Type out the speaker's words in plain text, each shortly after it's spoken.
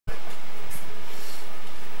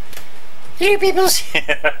Hey peoples!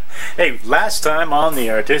 Hey, last time on the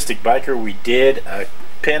Artistic Biker we did a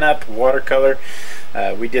pin-up watercolor.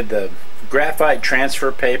 We did the graphite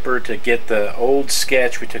transfer paper to get the old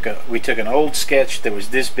sketch. We took an old sketch that was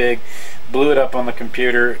this big, blew it up on the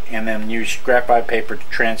computer, and then used graphite paper to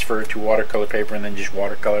transfer it to watercolor paper, and then just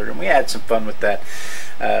watercolored. And we had some fun with that.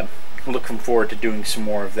 Looking forward to doing some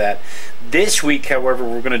more of that. This week, however,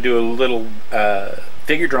 we're going to do a little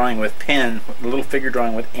figure drawing with pen, a little figure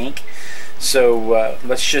drawing with ink. So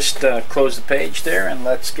let's just close the page there and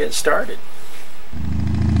let's get started.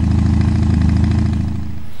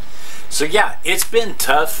 So yeah, it's been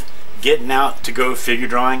tough getting out to go figure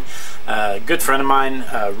drawing. A good friend of mine,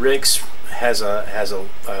 Rick's, has a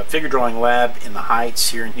figure drawing lab in the Heights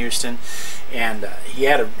here in Houston, and he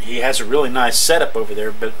has a really nice setup over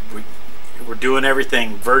there, but we're doing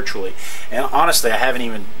everything virtually. And honestly, I haven't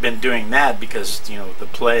even been doing that because, you know, the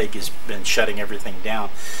plague has been shutting everything down.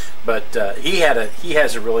 But he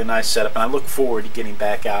has a really nice setup, and I look forward to getting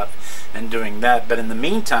back out and doing that. But in the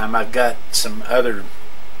meantime, I've got some other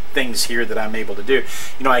things here that I'm able to do.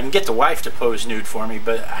 You know, I can get the wife to pose nude for me,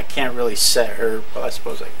 but I can't really set her. Well, I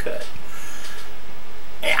suppose I could.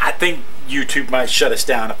 I think YouTube might shut us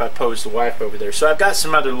down if I pose the wife over there. So I've got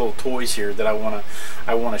some other little toys here that I want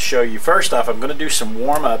to show you. First off, I'm going to do some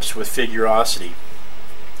warm-ups with Figurosity,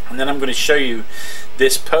 and then I'm going to show you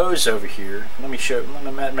this pose over here. Let me just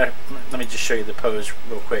show you the pose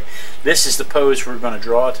real quick. This is the pose we're going to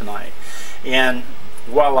draw tonight. And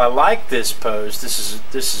while I like this pose, this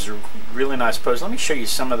is a really nice pose. Let me show you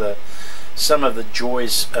some of the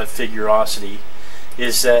joys of Figurosity.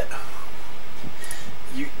 Is that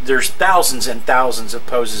there's thousands and thousands of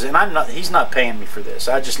poses, and he's not paying me for this.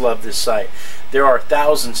 I just love this site. There are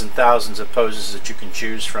thousands and thousands of poses that you can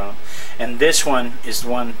choose from, and this one is the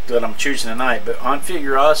one that I'm choosing tonight. But on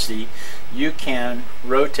Figurosity, you can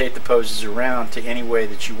rotate the poses around to any way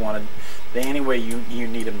that you want to, any way you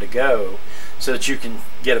need them to go, so that you can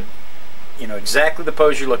get exactly the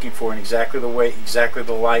pose you're looking for, and exactly the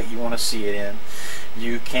light you want to see it in.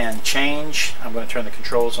 You can change. I'm going to turn the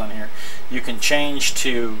controls on here. You can change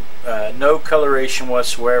to no coloration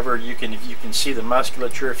whatsoever. You can see the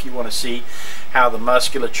musculature if you want to see how the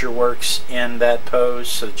musculature works in that pose,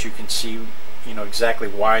 so that you can see exactly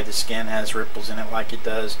why the skin has ripples in it like it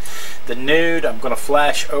does. The nude, I'm going to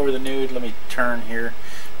flash over the nude. Let me turn here,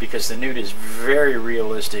 because the nude is very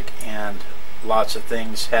realistic, and lots of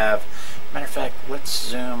things have. Matter of fact, let's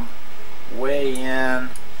zoom way in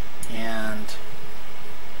and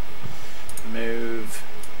move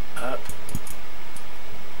up.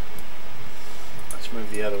 Let's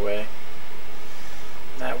move the other way.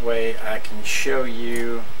 That way I can show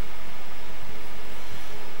you.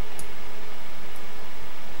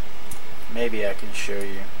 Maybe I can show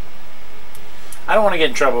you. I don't want to get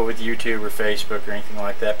in trouble with YouTube or Facebook or anything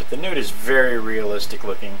like that, but the nude is very realistic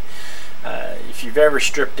looking. If you've ever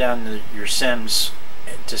stripped down your Sims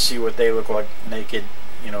to see what they look like naked,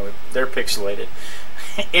 they're pixelated.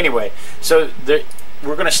 Anyway, so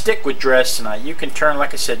we're going to stick with dress tonight. You can turn,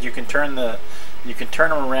 like I said, you can turn them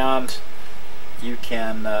around. You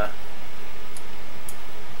can. Oh,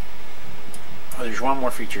 there's one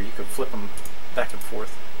more feature. You can flip them back and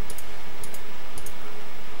forth.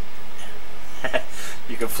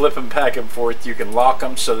 You can flip them back and forth. You can lock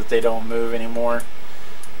them so that they don't move anymore,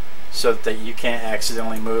 so that you can't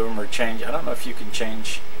accidentally move them or change. I don't know if you can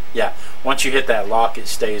change. Yeah, once you hit that lock, it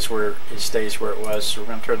stays where it was. So we're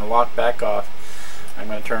going to turn the lock back off. I'm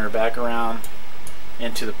going to turn her back around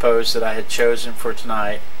into the pose that I had chosen for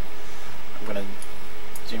tonight. I'm going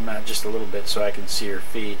to zoom out just a little bit so I can see her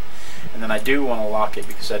feet. And then I do want to lock it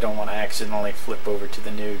because I don't want to accidentally flip over to the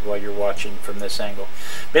nude while you're watching from this angle.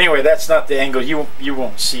 But anyway, that's not the angle. You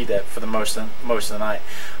won't see that for the most of the night.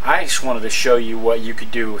 I just wanted to show you what you could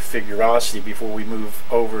do with Figurosity before we move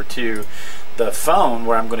over to the phone,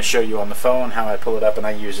 where I'm going to show you on the phone how I pull it up, and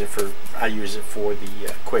I use it for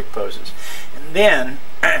the quick poses. And then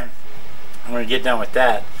I'm going to get done with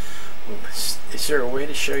that. Is there a way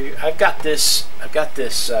to show you? I've got this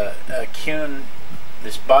Kun.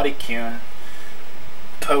 This Body Kun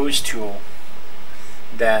pose tool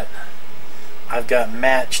that I've got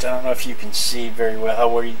matched. I don't know if you can see very well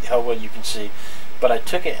how well you can see, but I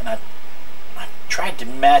took it and I tried to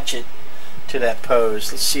match it to that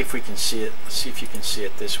pose. Let's see if we can see it. Let's see if you can see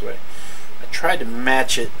it this way. I tried to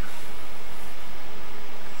match it.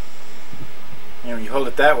 You hold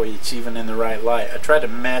it that way, it's even in the right light. I tried to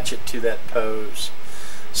match it to that pose.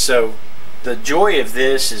 So the joy of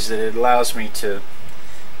this is that it allows me to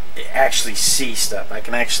actually see stuff. I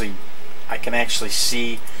can actually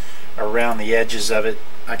see around the edges of it.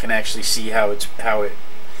 I can actually see how it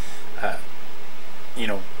you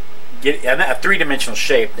know, get a three-dimensional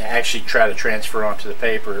shape to actually try to transfer onto the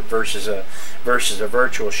paper versus a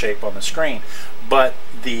virtual shape on the screen. But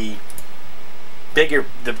the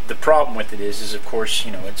problem with it is of course,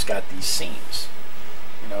 you know, it's got these seams.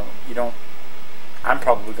 You know, you don't. I'm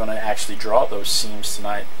probably going to actually draw those seams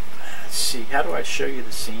tonight. Let's see, how do I show you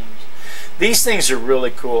the seams? These things are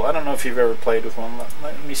really cool. I don't know if you've ever played with one.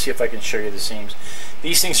 Let me see if I can show you the seams.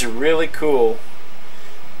 These things are really cool,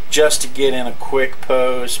 just to get in a quick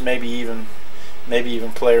pose, maybe even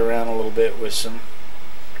play around a little bit with some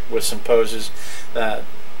poses.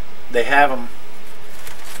 They have them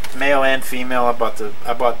male and female. I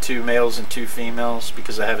bought 2 males and 2 females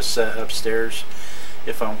because I have a set upstairs.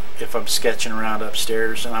 If I'm sketching around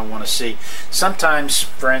upstairs and I want to see, sometimes,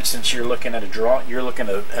 for instance, you're looking at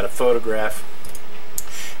a photograph,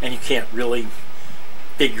 and you can't really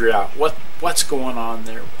figure out what's going on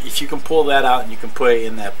there. If you can pull that out and you can put it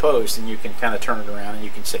in that pose, then you can kind of turn it around and you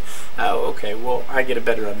can say, oh, okay, well, I get a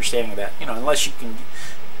better understanding of that. You know, unless you can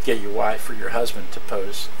get your wife or your husband to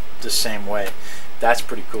pose the same way. That's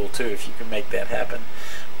pretty cool too, if you can make that happen.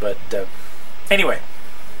 But anyway,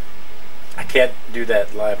 I can't do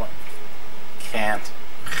that live on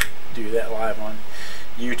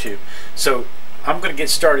YouTube. So I'm going to get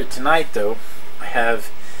started tonight, though. I have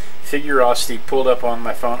Figurosity pulled up on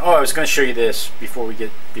my phone. Oh, I was going to show you this before we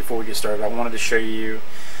get started. I wanted to show you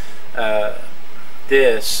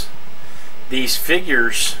these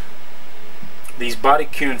figures, these Body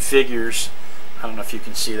Kun figures. I don't know if you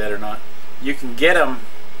can see that or not. You can get them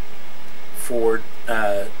for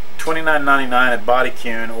 $29.99 at Body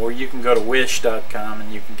Kun, or you can go to wish.com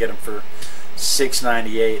and you can get them for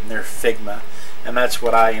 $6.98, and they're Figma. And that's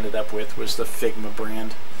what I ended up with, was the Figma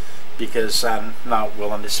brand, because I'm not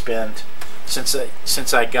willing to spend, since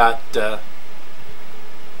I got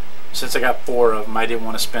 4 of them, I didn't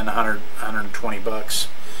want to spend 120 bucks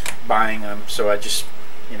buying them, so I just,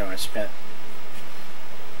 you know, I spent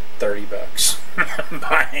 30 bucks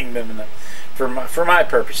buying them, and for my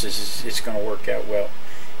purposes it's going to work out well.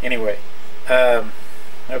 Anyway,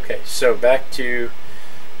 okay, so back to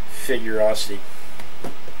Figurosity.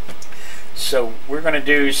 So we're going to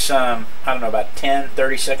do some, I don't know, about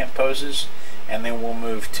 10-30-second poses, and then we'll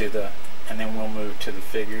move to the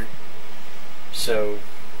figure. So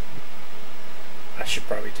I should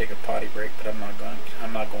probably take a potty break, but I'm not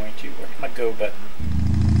going to. Where's my go button?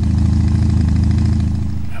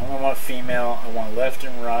 I only want female. I want left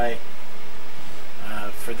and right.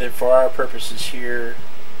 For our purposes here,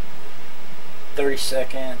 30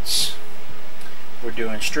 seconds. We're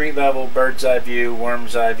doing street level, bird's eye view,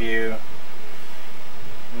 worm's eye view,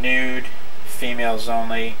 nude, females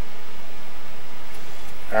only.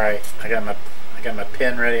 All right, I got my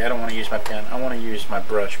pen ready. I don't want to use my pen. I want to use my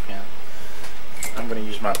brush pen. I'm going to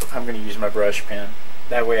use my brush pen.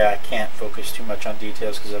 That way I can't focus too much on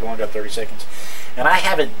details, because I've only got 30 seconds, and I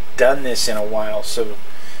haven't done this in a while, so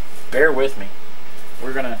bear with me.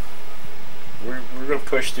 We're gonna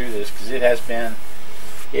push through this, because it has been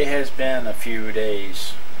a few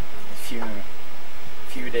days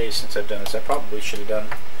since I've done this. I probably should have done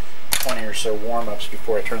 20 or so warm-ups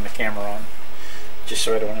before I turn the camera on, just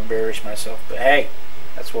so I don't embarrass myself. But hey,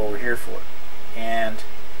 that's what we're here for. And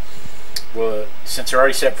since they're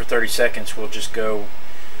already set for 30 seconds, we'll just do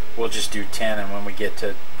 10, and when we get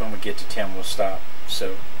to 10, we'll stop.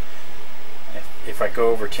 So if I go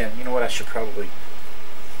over 10, you know what, I should probably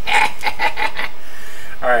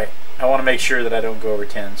alright, I want to make sure that I don't go over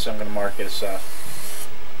 10, so I'm going to mark it as off.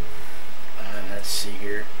 Let's see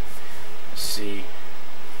here. Let's see.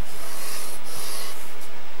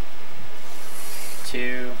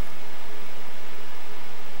 2.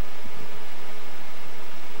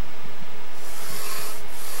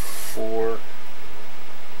 4.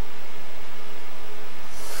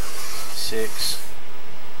 6.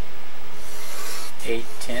 8,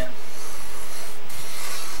 10.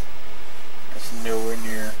 That's nowhere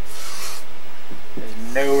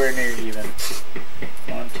near even.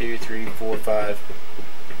 1, 2, 3, 4, 5.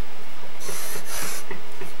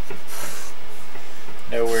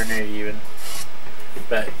 Nowhere near even.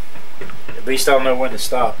 But at least I'll know when to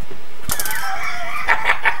stop.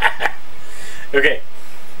 Okay.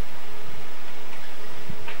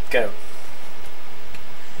 Go.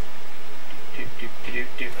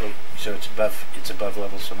 Oh, so it's above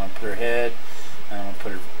level, so I'm gonna put her head, and I'm gonna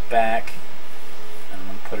put her back, and I'm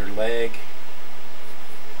gonna put her leg,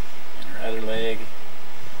 and her other leg,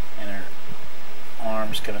 and her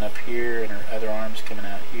arms coming up here, and her other arms coming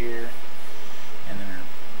out here, and then her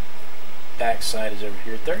back side is over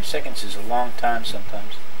here. 30 seconds is a long time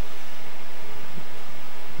sometimes.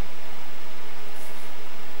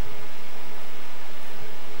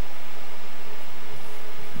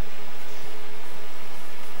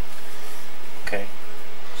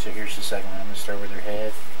 second one. I'm going to start with her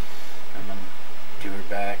head. I'm going to do her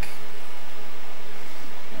back.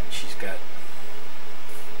 And she's got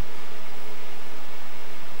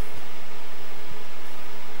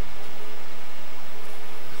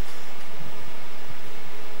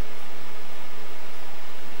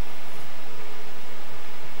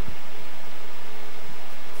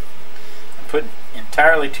put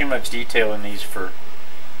entirely too much detail in these for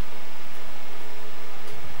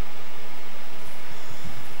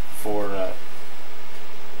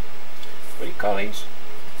what do you call these?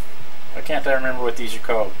 Why can't I remember what these are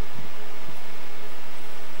called?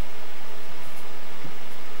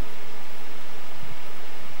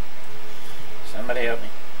 Somebody help me.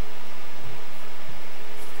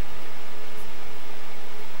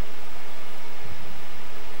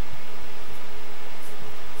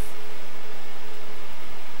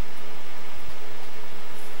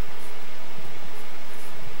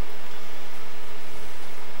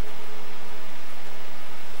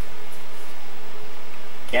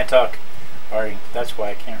 Can't talk. Arting. That's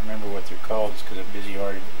why I can't remember what they're called. It's because I'm busy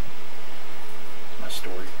arting. It's my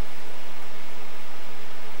story.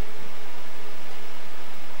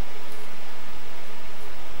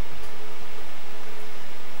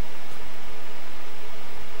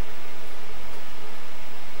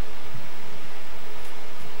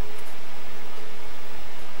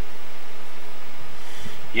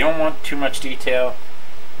 You don't want too much detail.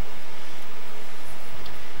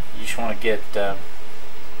 You just want to get you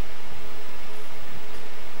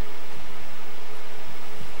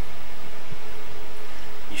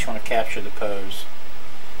just want to capture the pose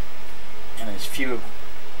and as few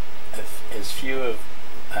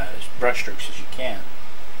brush strokes as you can.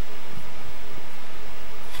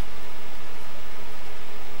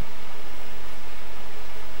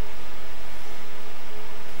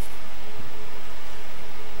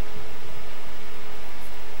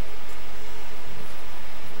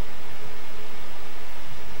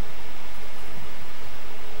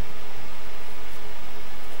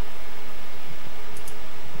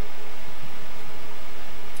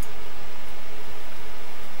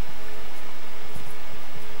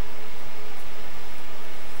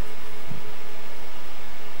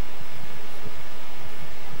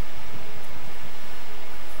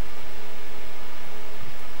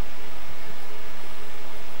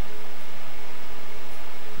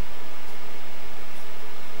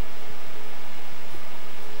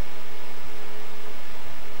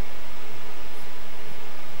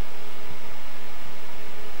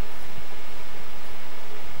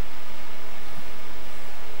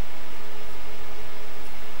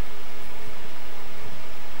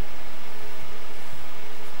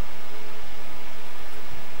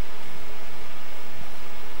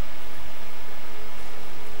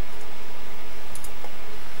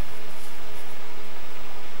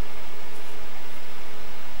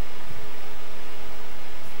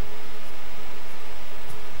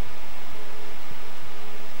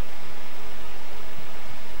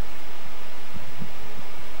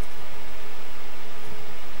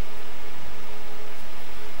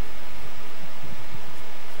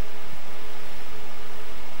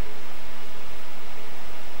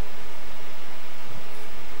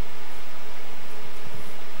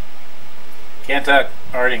 Can't talk.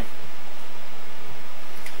 Arting.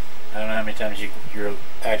 I don't know how many times you're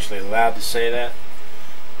actually allowed to say that,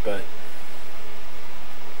 but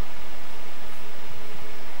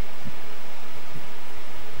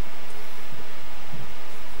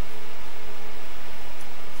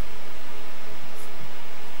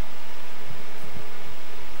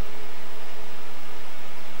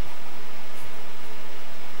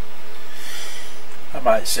I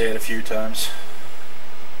might say it a few times.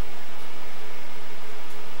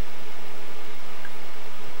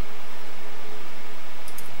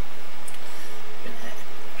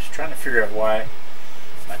 Trying to figure out why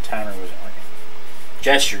my timer wasn't working.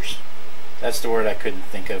 Gestures. That's the word I couldn't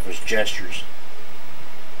think of, was gestures.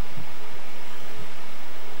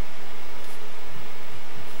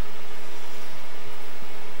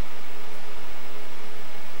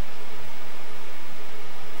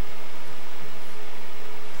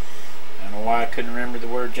 I don't know why I couldn't remember the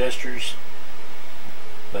word gestures,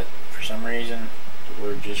 but for some reason the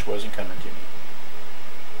word just wasn't coming to me.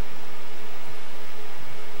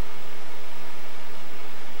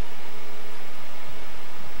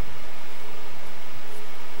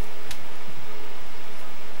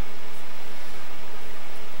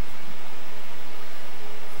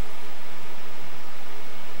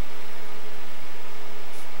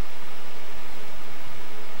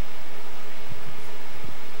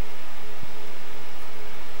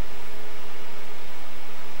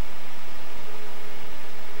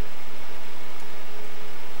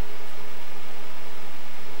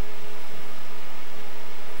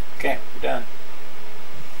 You're done.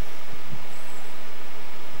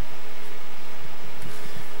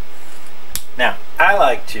 Now, I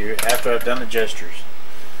like to, after I've done the gestures,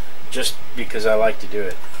 just because I like to do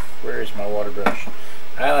it. Where is my water brush?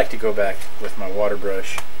 I like to go back with my water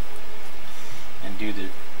brush and do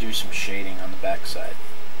some shading on the back side.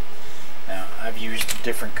 Now, I've used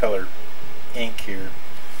different color ink here,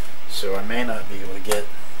 so I may not be able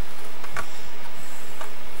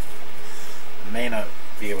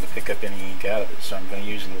to pick up any ink out of it, so I'm going to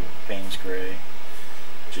use a little Payne's Gray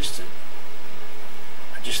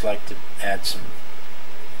I just like to add some,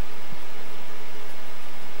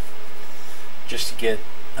 just to get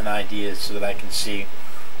an idea so that I can see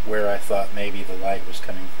where I thought maybe the light was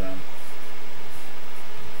coming from.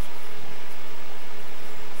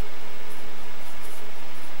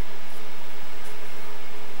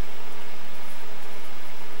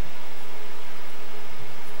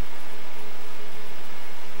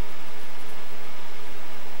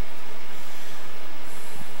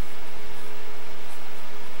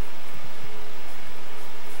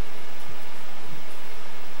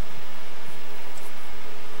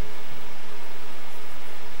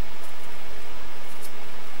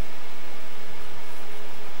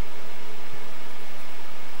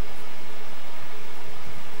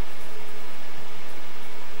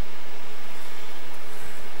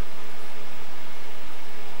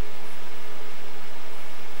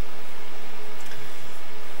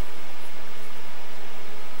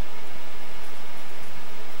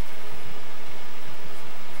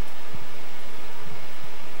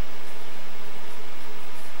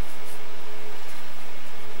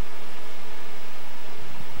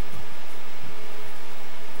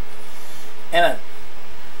 And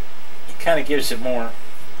it kind of gives it more,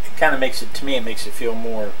 it kind of makes it, to me, it makes it feel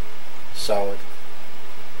more solid.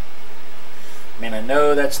 I mean, I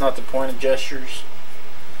know that's not the point of gestures,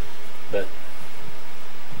 but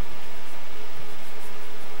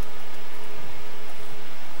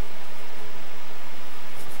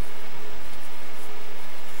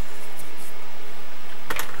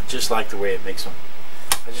I just like the way it makes them.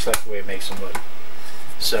 I just like the way it makes them look.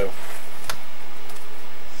 So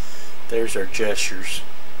there's our gestures.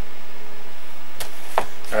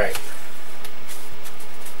 Alright.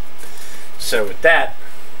 So with that,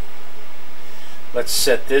 let's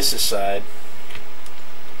set this aside.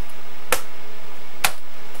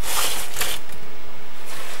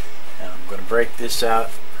 And I'm going to break this out,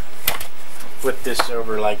 flip this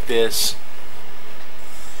over like this.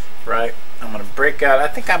 Right? I'm going to break out, I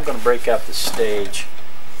think I'm going to break out the stage.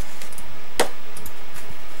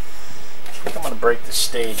 I think I'm going to break the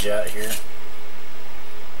stage out here.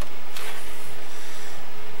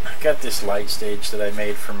 I've got this light stage that I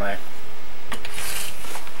made for my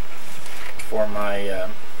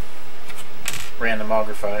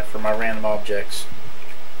randomography, for my random objects.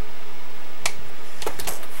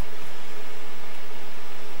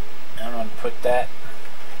 I'm going to put that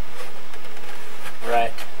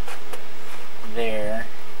right there,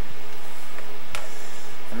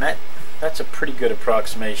 and that's a pretty good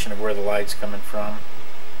approximation of where the light's coming from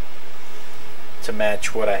to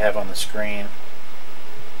match what I have on the screen.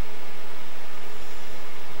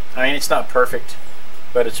 I mean, it's not perfect,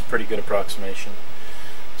 but it's a pretty good approximation.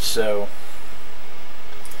 So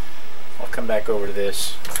I'll come back over to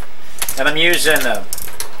this, and I'm using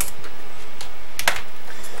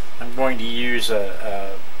I'm going to use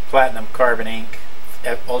a platinum carbon ink,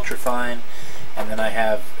 ultra fine, and then I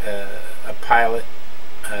have a Pilot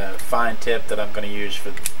fine tip that I'm going to use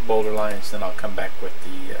for boulder lines. Then I'll come back with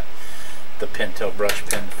the Pentel brush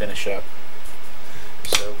pen to finish up.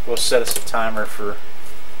 So we'll set us a timer for,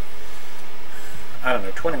 I don't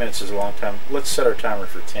know, 20 minutes is a long time. Let's set our timer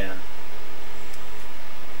for 10.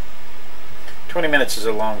 20 minutes is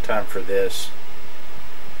a long time for this.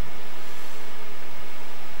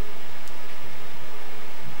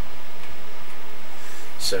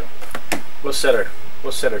 So we'll set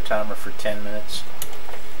our timer for 10 minutes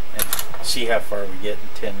and see how far we get in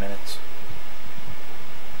 10 minutes.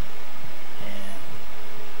 And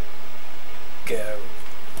go.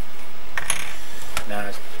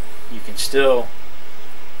 Now you can still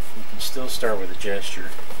start with a gesture.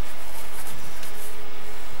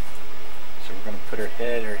 So we're going to put her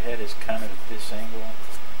head. Her head is kind of at this angle,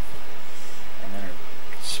 and then her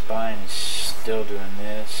spine is still doing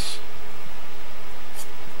this.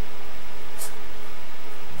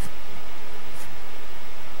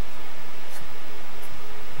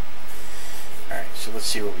 Alright, so let's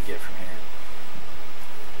see what we get from here.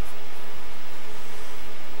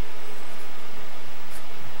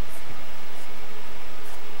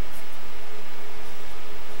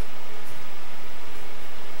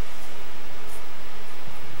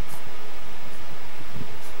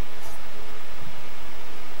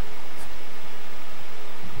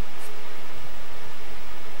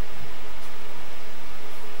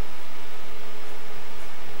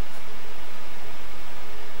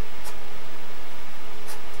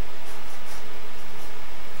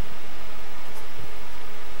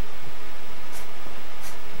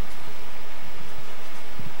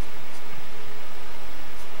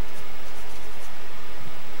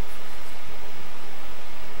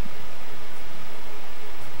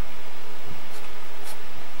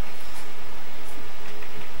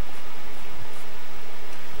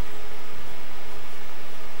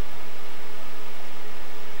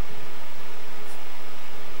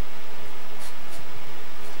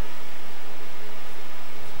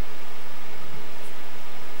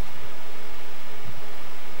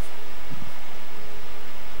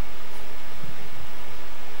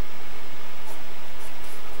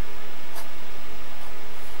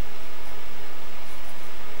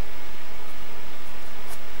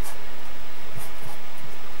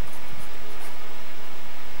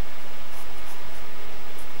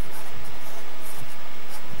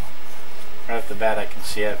 right off the bat I can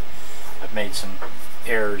see I've made some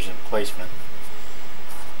errors in placement.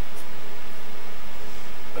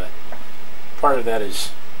 But part of that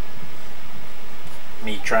is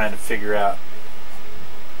me trying to figure out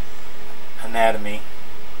anatomy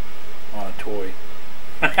on a toy.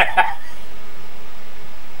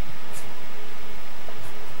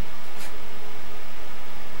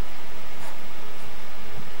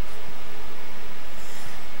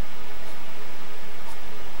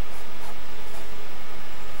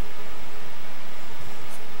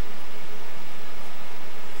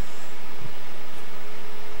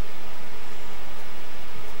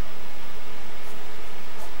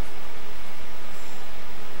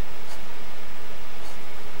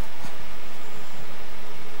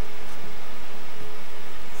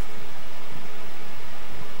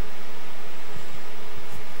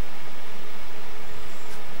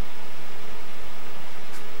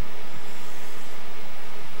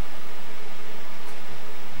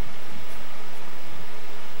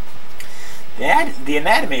 The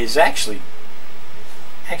anatomy is actually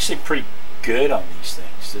pretty good on these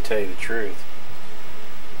things, to tell you the truth.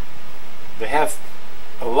 They have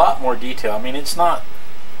a lot more detail. I mean, it's not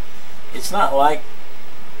like,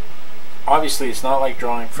 obviously it's not like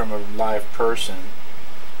drawing from a live person,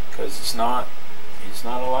 because it's not a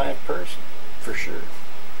live person for sure.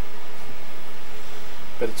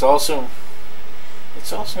 But it's also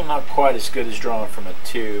not quite as good as drawing from a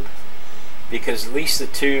tube, because at least the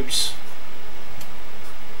tubes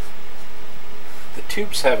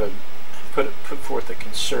have put forth a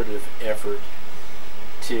concerted effort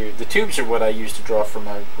to. The tubes are what I use to draw from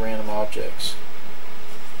my random objects,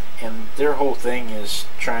 and their whole thing is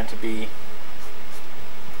trying to be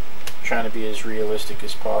as realistic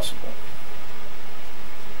as possible.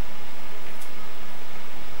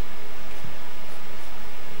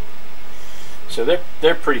 So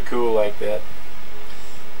they're pretty cool like that.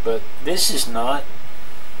 But this is not,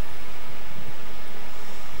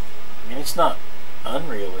 I mean, it's not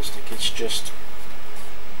unrealistic, it's just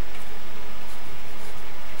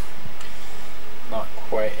not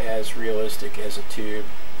quite as realistic as a tube.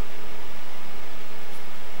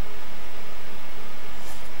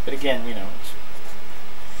 But again, you know,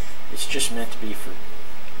 it's just meant to be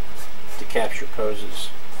to capture poses.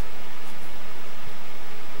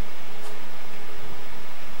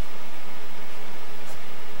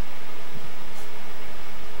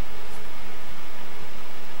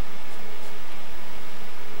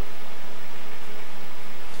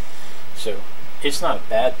 So it's not a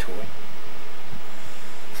bad toy.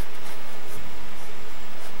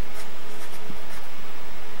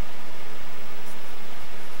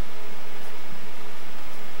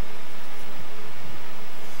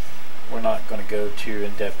 We're not going to go too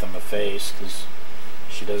in depth on the face because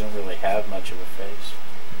she doesn't really have much of a face.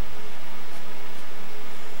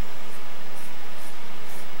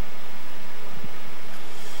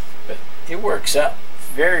 But it works out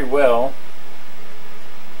very well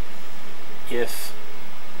if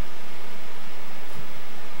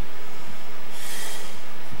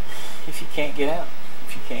you can't get out,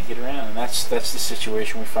 if you can't get around, and that's the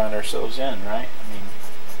situation we find ourselves in, right? I mean,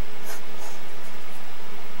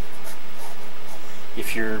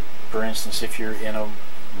 if you're, for instance, if you're in a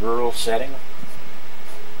rural setting,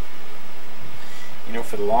 you know,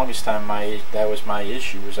 for the longest time that was my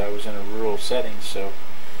issue, was I was in a rural setting, so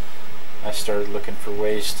I started looking for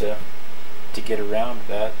ways to get around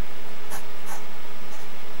that.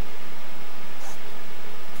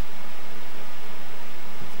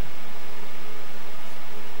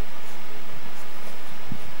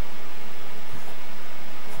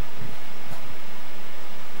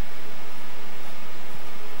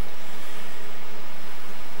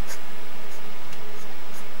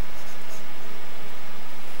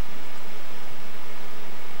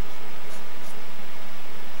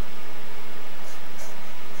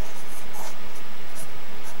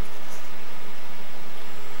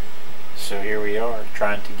 So here we are,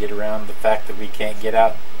 trying to get around the fact that we can't get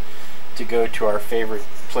out to go to our favorite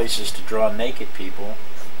places to draw naked people.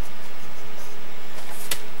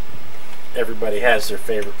 Everybody has their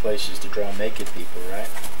favorite places to draw naked people, right?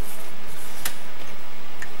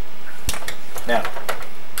 Now,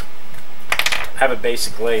 I have a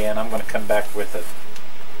basic lay-in. I'm going to come back with a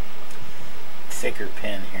thicker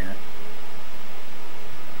pen here.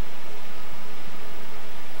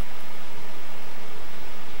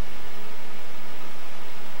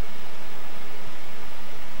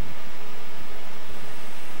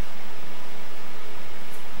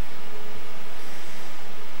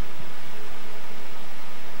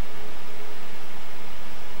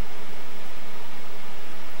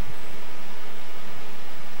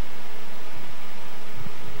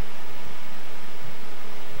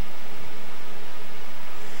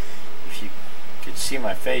 see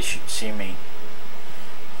my face, you'd see me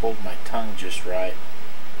hold my tongue just right.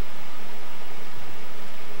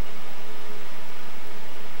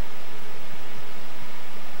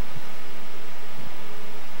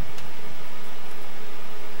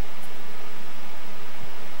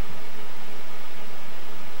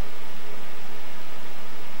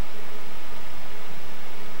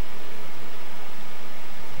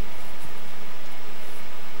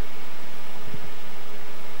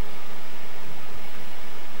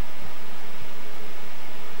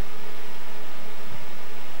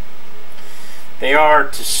 They are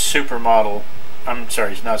to supermodel, I'm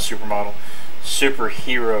sorry, it's not supermodel,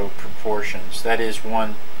 superhero proportions. That is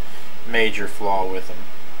one major flaw with them,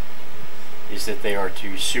 is that they are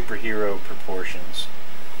to superhero proportions.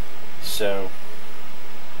 So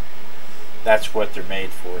that's what they're made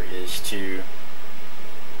for,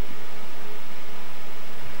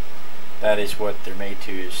 that is what they're made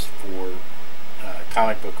to, is for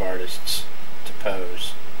comic book artists to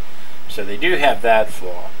pose. So they do have that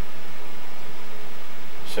flaw.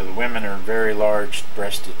 So the women are very large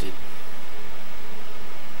breasted.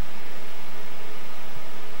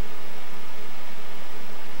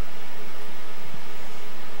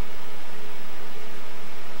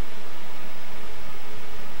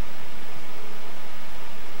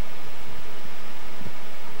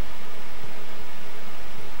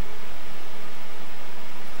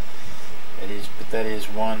 But that is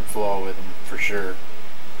one flaw with them for sure.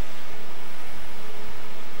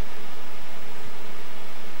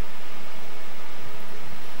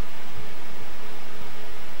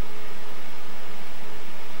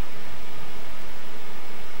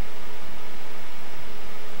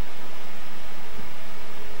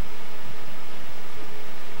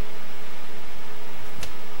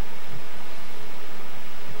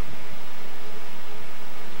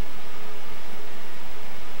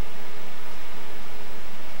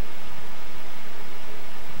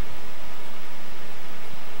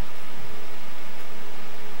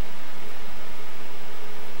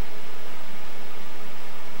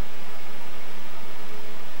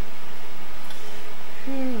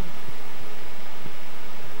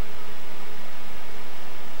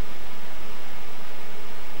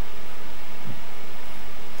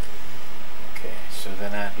 So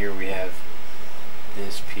then out here we have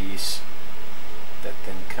this piece that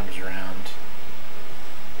then comes around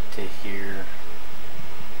to here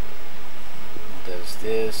and does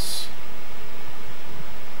this.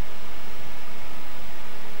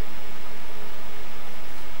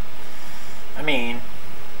 I mean,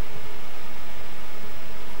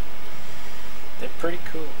 they're pretty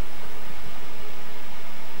cool.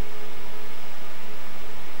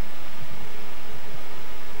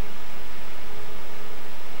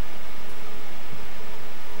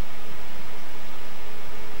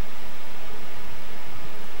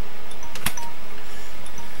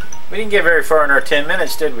 We didn't get very far in our 10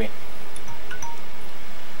 minutes, did we?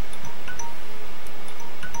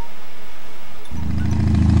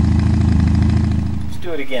 Let's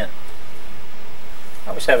do it again.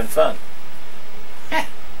 I was having fun.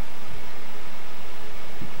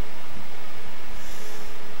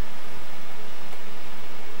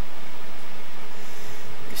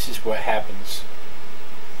 This is what happens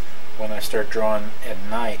when I start drawing at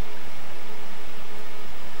night.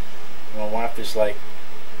 My wife is like,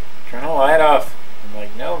 turn the light off. I'm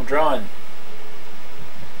like, no, I'm drawing.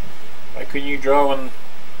 Why couldn't you draw when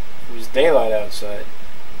it was daylight outside?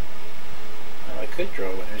 Well, I could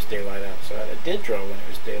draw when it was daylight outside. I did draw when it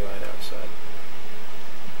was daylight outside.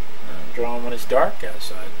 I'm drawing when it's dark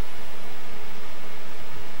outside.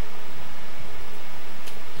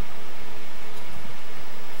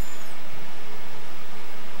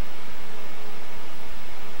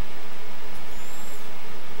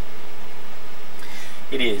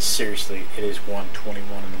 It is, seriously, it is 1:21 in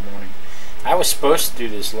the morning. I was supposed to do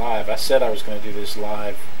this live. I said I was going to do this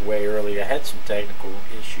live way early. I had some technical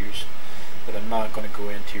issues that I'm not going to go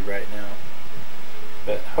into right now.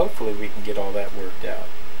 But hopefully we can get all that worked out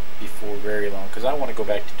before very long, because I want to go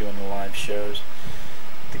back to doing the live shows.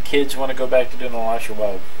 The kids want to go back to doing the live show.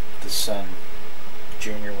 Well, the son,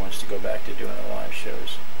 Junior, wants to go back to doing the live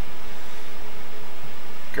shows.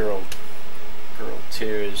 Girl 2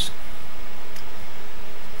 is...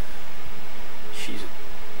 she's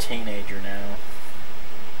a teenager now,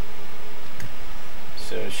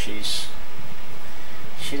 so she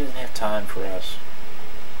doesn't have time for us.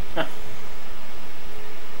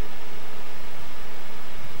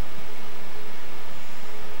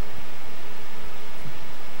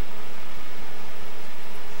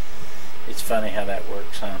 It's funny how that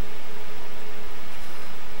works, huh?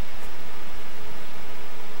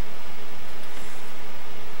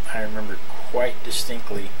 I remember quite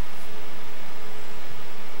distinctly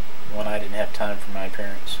when I didn't have time for my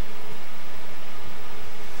parents.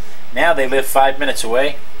 Now they live 5 minutes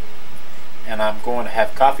away, and I'm going to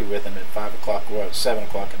have coffee with them at 5 o'clock, well, 7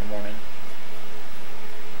 o'clock in the morning.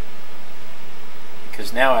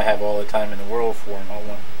 Because now I have all the time in the world for them.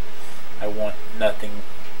 I want nothing.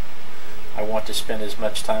 I want to spend as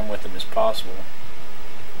much time with them as possible.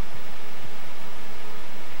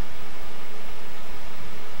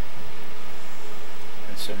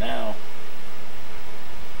 And so now,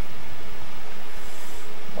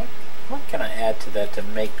 what can I add to that to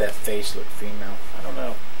make that face look female? I don't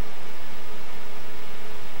know.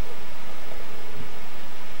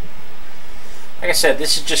 Like I said,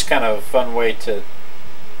 this is just kind of a fun way to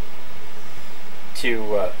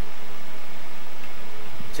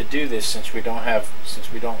do this, since we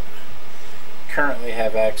don't currently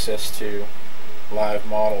have access to live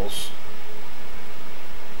models.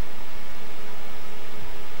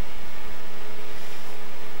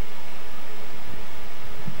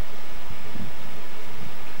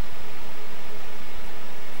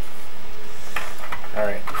 All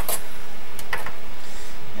right.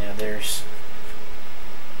 Now there's.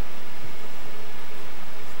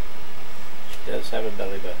 She does have a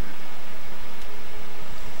belly button.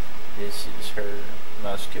 This is her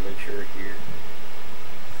musculature here.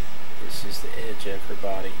 This is the edge of her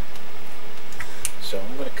body. So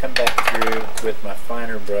I'm going to come back through with my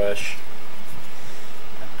finer brush,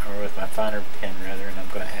 or with my finer pen rather, and I'm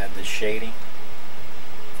going to add the shading.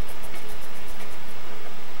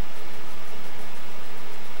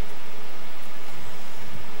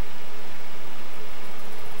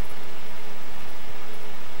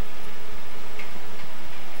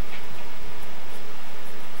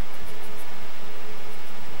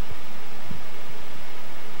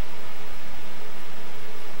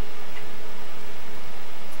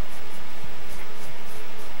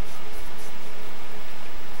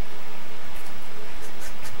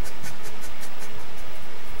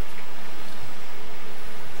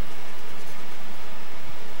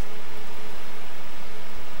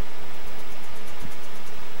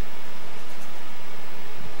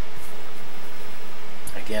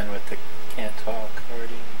 Again with the can't talk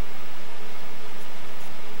already.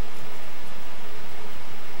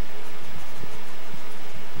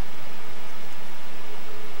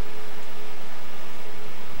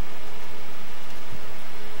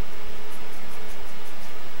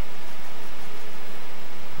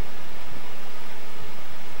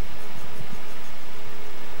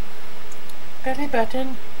 Belly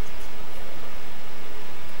button.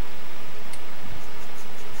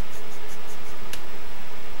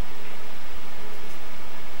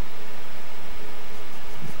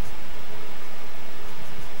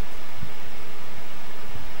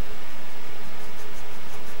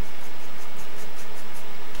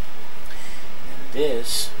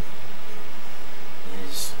 This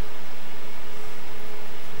is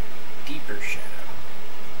deeper shadow.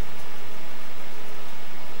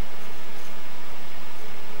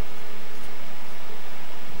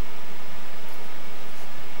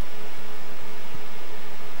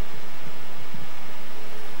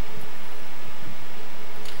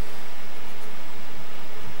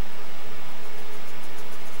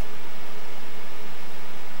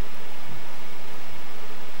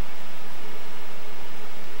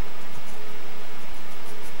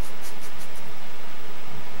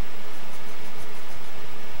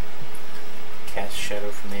 Cast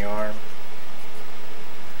shadow from the arm.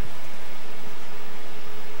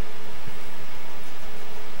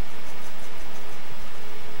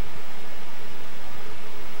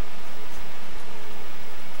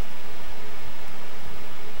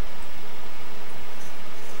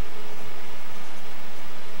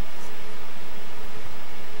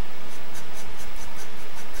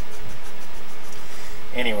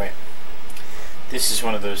 Anyway, this is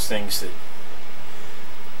one of those things that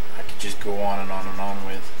I could just go on and on and on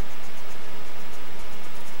with.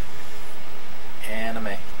 And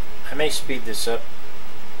I may speed this up.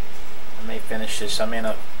 I may finish this. I may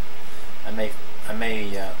not. I may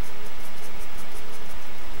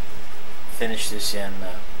finish this in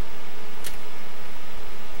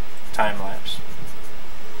time lapse,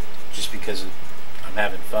 just because I'm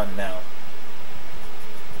having fun now.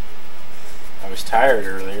 I was tired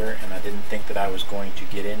earlier, and I didn't think that I was going to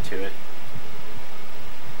get into it.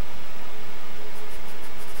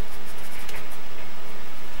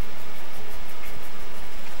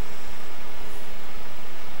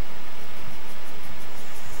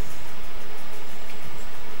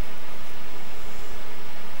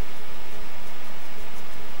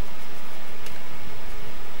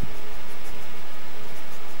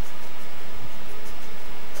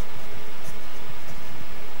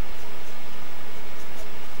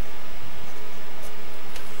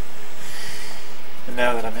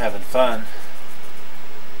 now that I'm having fun,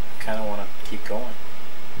 I kind of want to keep going.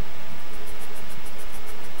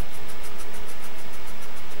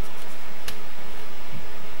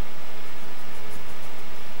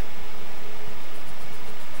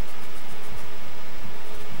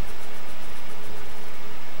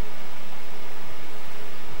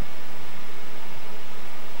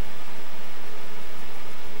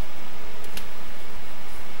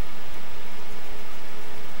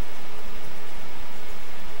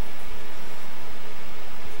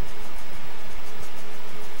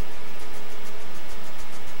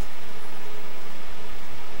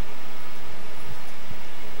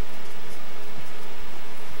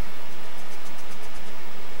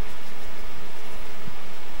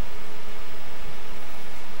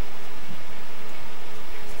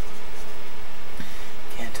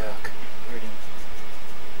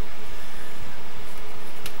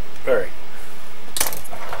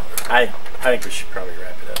 Alright. I think we should probably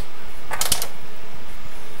wrap it up.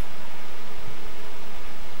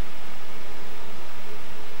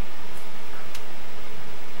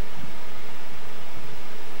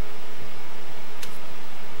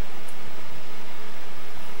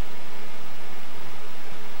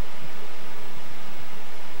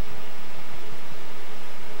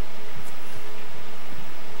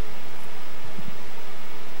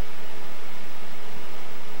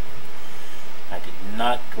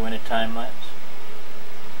 Not go into time lapse,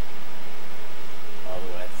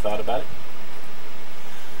 although I thought about it.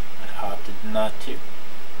 I opted not to.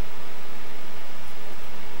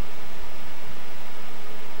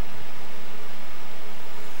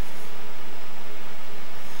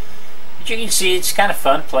 But you can see it's kind of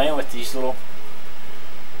fun playing with these little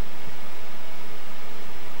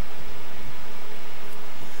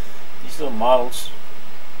models.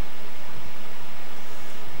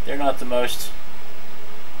 They're not the most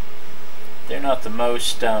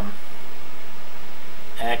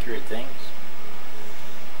accurate things,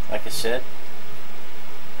 like I said,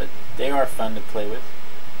 but they are fun to play with.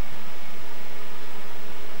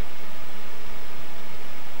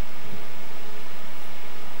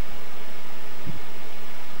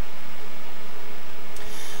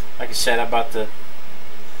 Like I said, I bought the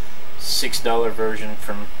 $6 version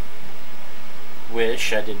from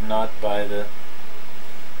Wish. I did not buy the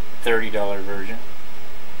 $30 version.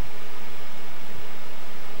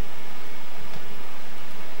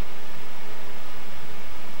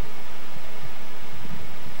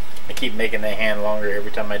 I keep making the hand longer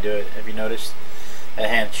every time I do it. Have you noticed? That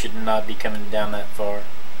hand should not be coming down that far.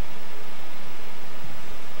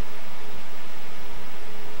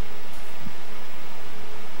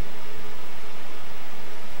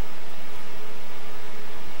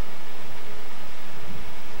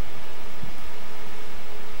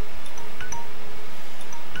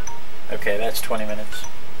 Okay, that's 20 minutes.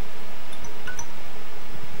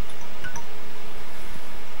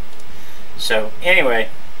 So, anyway,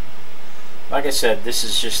 like I said, this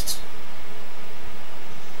is just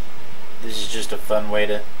a fun way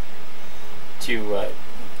to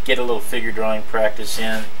get a little figure drawing practice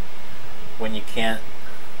in when you can't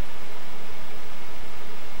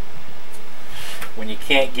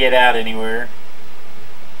get out anywhere,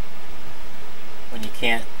 when you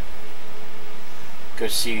can't go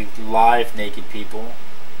see live naked people.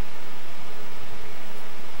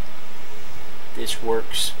 This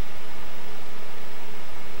works.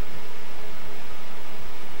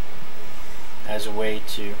 As a way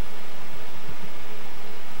to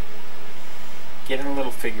get in a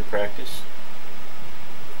little figure practice,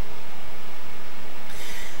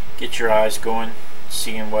 get your eyes going,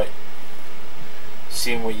 seeing what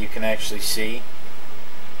you can actually see.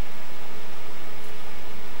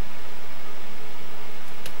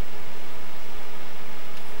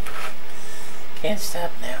 Can't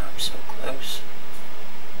stop now, I'm so close.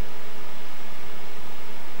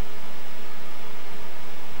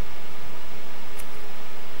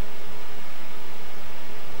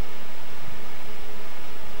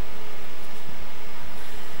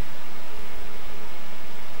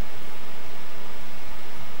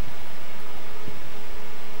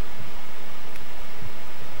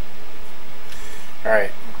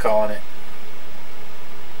 Alright, I'm calling it.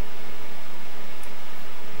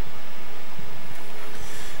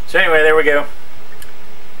 So anyway, there we go.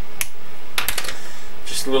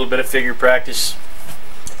 Just a little bit of figure practice.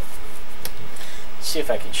 Let's see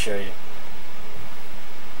if I can show you.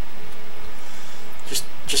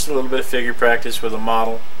 Just a little bit of figure practice with a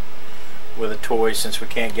model, with a toy, since we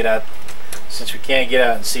can't get out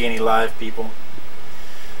and see any live people.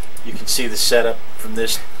 You can see the setup from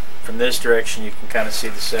this direction. You can kind of see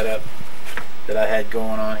the setup that I had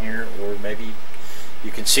going on here, or maybe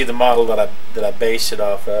you can see the model that I base it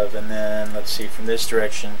off of. And then let's see, from this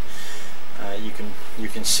direction, you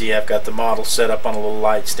can see I've got the model set up on a little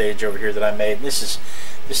light stage over here that I made. And this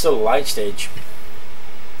little light stage.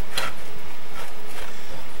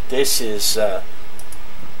 This is a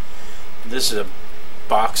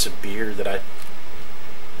box of beer that I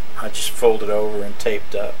just folded over and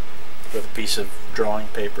taped up with a piece of drawing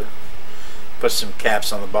paper. Put some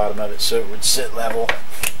caps on the bottom of it so it would sit level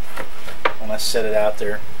when I set it out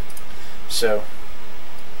there. So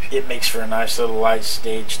it makes for a nice little light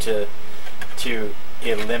stage to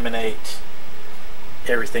eliminate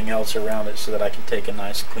everything else around it so that I can take a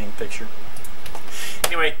nice clean picture.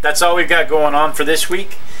 Anyway, that's all we've got going on for this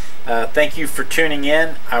week. Thank you for tuning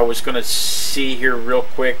in. I was going to see here real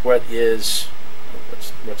quick what's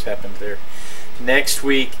happened there. Next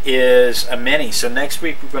week is a mini. So next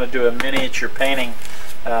week we're going to do a miniature painting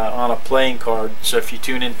on a playing card. So if you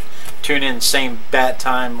tune in same bat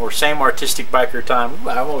time or same artistic biker time. Ooh,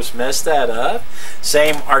 I almost messed that up.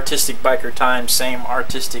 Same artistic biker time, same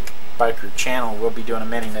artistic biker channel. We'll be doing a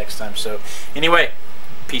mini next time. So anyway,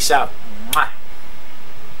 peace out.